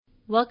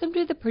Welcome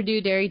to the Purdue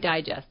Dairy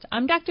Digest.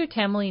 I'm Dr.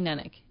 Tamalee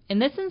Nunnick. In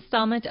this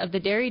installment of the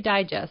Dairy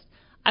Digest,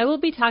 I will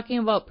be talking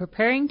about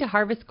preparing to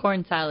harvest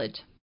corn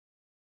silage.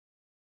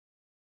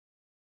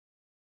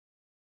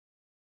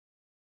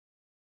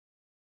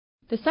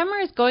 The summer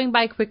is going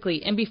by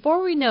quickly, and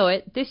before we know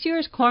it, this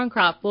year's corn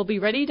crop will be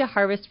ready to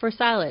harvest for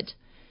silage.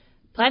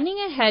 Planning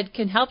ahead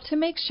can help to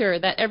make sure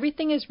that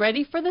everything is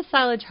ready for the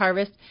silage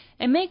harvest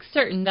and make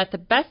certain that the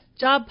best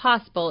job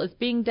possible is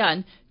being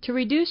done to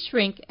reduce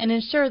shrink and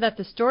ensure that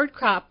the stored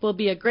crop will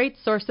be a great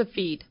source of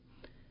feed.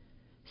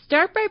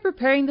 Start by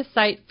preparing the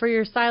site for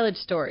your silage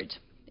storage.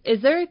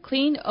 Is there a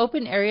clean,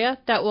 open area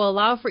that will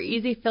allow for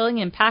easy filling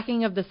and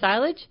packing of the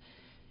silage?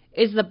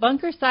 Is the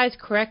bunker sized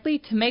correctly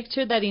to make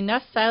sure that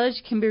enough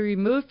silage can be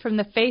removed from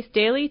the face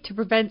daily to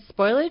prevent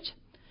spoilage?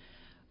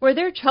 Were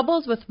there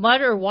troubles with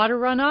mud or water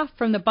runoff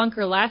from the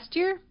bunker last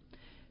year?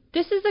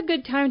 This is a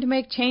good time to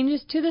make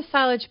changes to the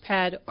silage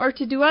pad or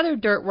to do other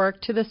dirt work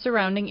to the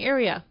surrounding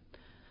area.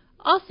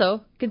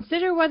 Also,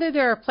 consider whether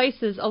there are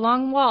places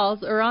along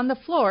walls or on the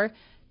floor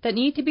that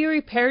need to be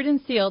repaired and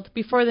sealed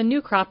before the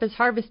new crop is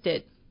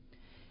harvested.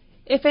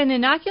 If an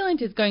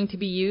inoculant is going to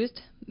be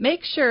used,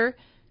 make sure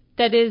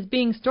that it is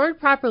being stored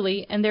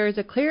properly and there is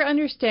a clear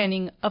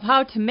understanding of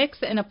how to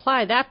mix and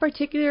apply that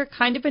particular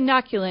kind of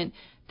inoculant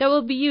that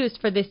will be used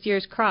for this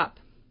year's crop.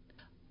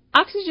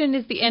 Oxygen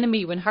is the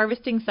enemy when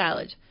harvesting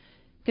silage.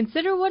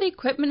 Consider what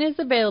equipment is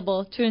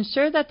available to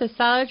ensure that the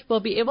silage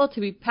will be able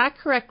to be packed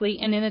correctly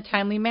and in a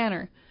timely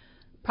manner.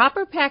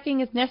 Proper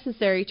packing is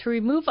necessary to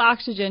remove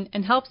oxygen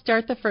and help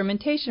start the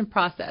fermentation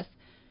process.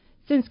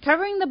 Since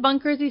covering the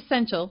bunker is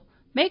essential,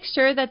 make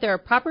sure that there are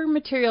proper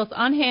materials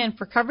on hand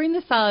for covering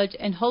the silage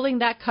and holding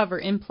that cover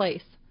in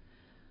place.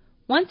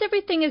 Once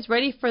everything is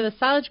ready for the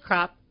silage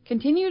crop,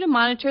 continue to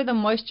monitor the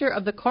moisture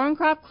of the corn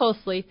crop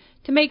closely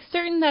to make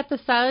certain that the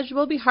silage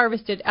will be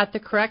harvested at the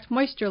correct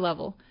moisture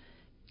level.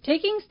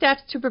 Taking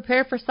steps to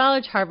prepare for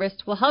silage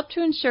harvest will help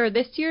to ensure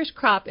this year's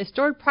crop is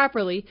stored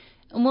properly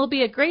and will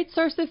be a great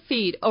source of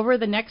feed over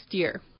the next year.